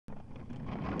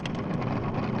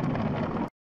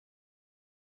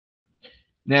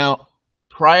Now,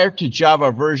 prior to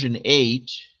Java version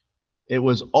 8, it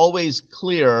was always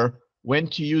clear when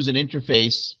to use an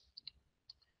interface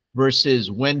versus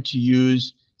when to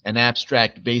use an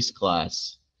abstract base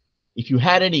class. If you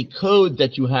had any code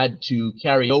that you had to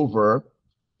carry over,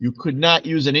 you could not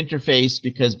use an interface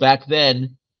because back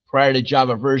then, prior to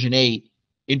Java version 8,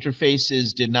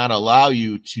 interfaces did not allow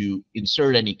you to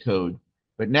insert any code.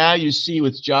 But now you see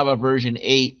with Java version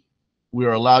 8,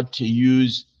 we're allowed to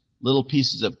use little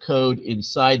pieces of code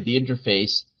inside the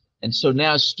interface. And so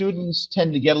now students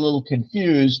tend to get a little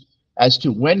confused as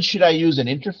to when should I use an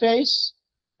interface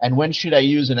and when should I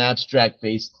use an abstract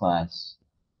base class.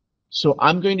 So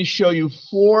I'm going to show you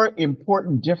 4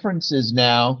 important differences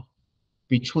now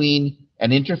between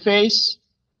an interface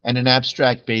and an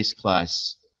abstract base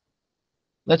class.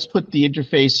 Let's put the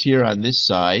interface here on this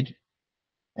side,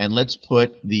 and let's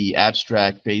put the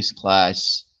abstract base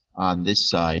class on this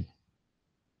side.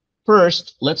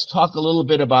 First, let's talk a little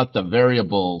bit about the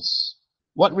variables.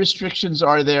 What restrictions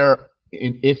are there,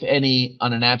 if any,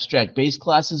 on an abstract base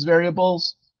class's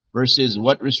variables versus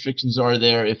what restrictions are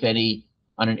there, if any,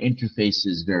 on an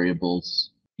interface's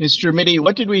variables? Mr. Mitty,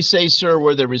 what did we say, sir,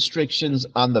 were the restrictions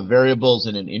on the variables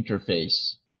in an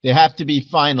interface? They have to be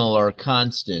final or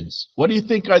constants. What do you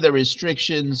think are the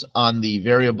restrictions on the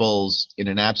variables in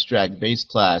an abstract base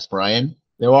class, Brian?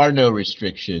 There are no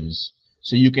restrictions.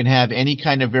 So you can have any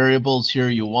kind of variables here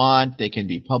you want. They can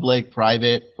be public,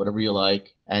 private, whatever you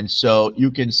like. And so you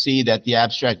can see that the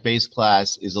abstract base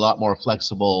class is a lot more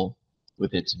flexible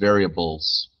with its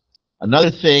variables. Another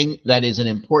thing that is an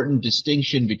important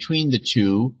distinction between the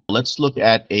two, let's look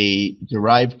at a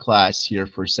derived class here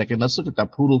for a second. Let's look at the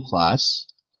poodle class.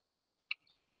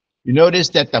 You notice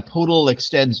that the poodle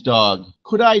extends dog.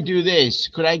 Could I do this?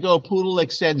 Could I go poodle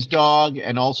extends dog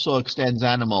and also extends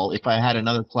animal if I had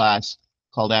another class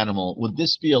called animal? Would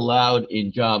this be allowed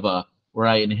in Java where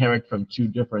I inherit from 2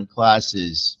 different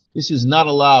classes? This is not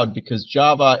allowed because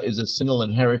Java is a single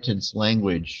inheritance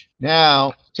language.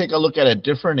 Now, take a look at a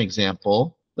different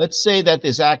example. Let's say that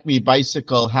this Acme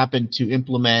bicycle happened to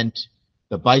implement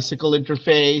the bicycle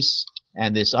interface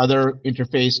and this other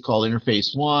interface called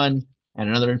interface 1 and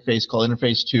another interface called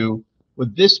interface 2.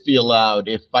 Would this be allowed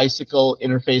if bicycle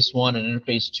interface 1 and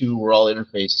interface 2 were all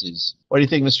interfaces? What do you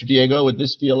think, Mr. Diego? Would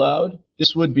this be allowed?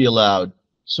 This would be allowed.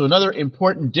 So another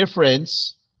important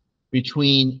difference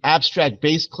between abstract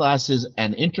base classes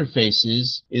and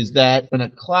interfaces is that when a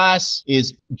class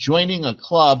is joining a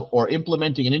club or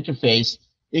implementing an interface,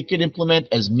 it can implement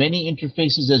as many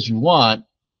interfaces as you want,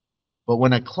 but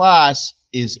when a class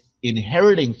is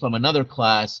inheriting from another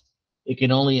class, it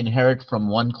can only inherit from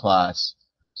one class.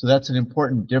 So that's an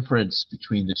important difference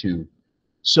between the two.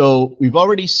 So we've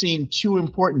already seen 2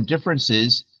 important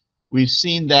differences. We've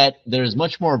seen that there's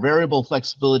much more variable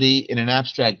flexibility in an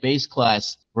abstract base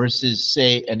class versus,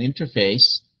 say, an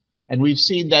interface. And we've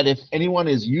seen that if anyone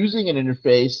is using an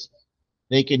interface,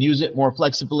 they can use it more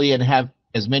flexibly and have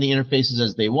as many interfaces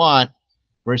as they want,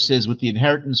 versus with the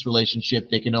inheritance relationship,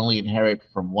 they can only inherit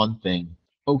from one thing.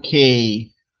 Okay,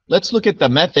 let's look at the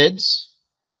methods.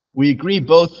 We agree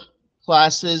both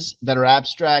classes that are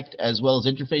abstract as well as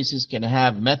interfaces can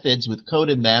have methods with code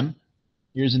in them.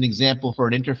 Here's an example for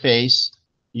an interface.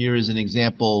 Here is an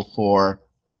example for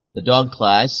the dog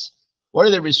class. What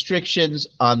are the restrictions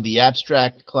on the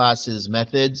abstract class's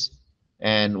methods,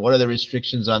 and what are the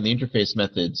restrictions on the interface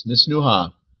methods? Ms.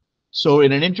 Nuha. So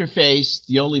in an interface,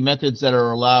 the only methods that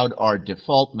are allowed are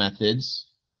default methods,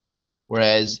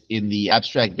 whereas in the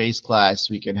abstract base class,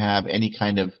 we can have any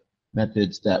kind of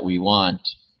methods that we want.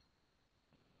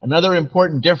 Another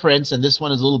important difference, and this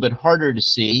one is a little bit harder to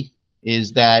see,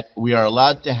 is that we are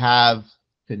allowed to have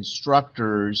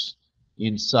constructors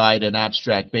inside an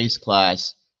abstract base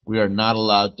class. We are not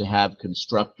allowed to have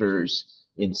constructors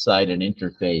inside an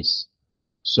interface.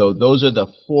 So those are the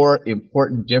 4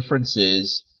 important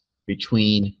differences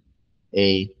between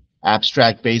an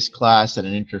abstract base class and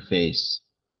an interface.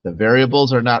 The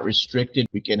variables are not restricted.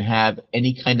 We can have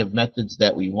any kind of methods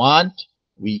that we want.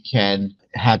 We can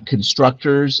have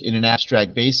constructors in an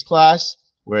abstract base class,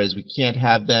 whereas we can't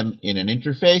have them in an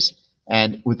interface.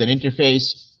 And with an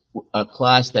interface, a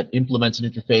class that implements an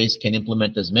interface can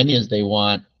implement as many as they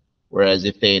want, whereas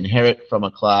if they inherit from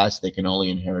a class, they can only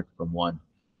inherit from one.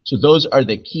 So those are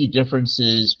the key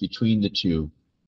differences between the two.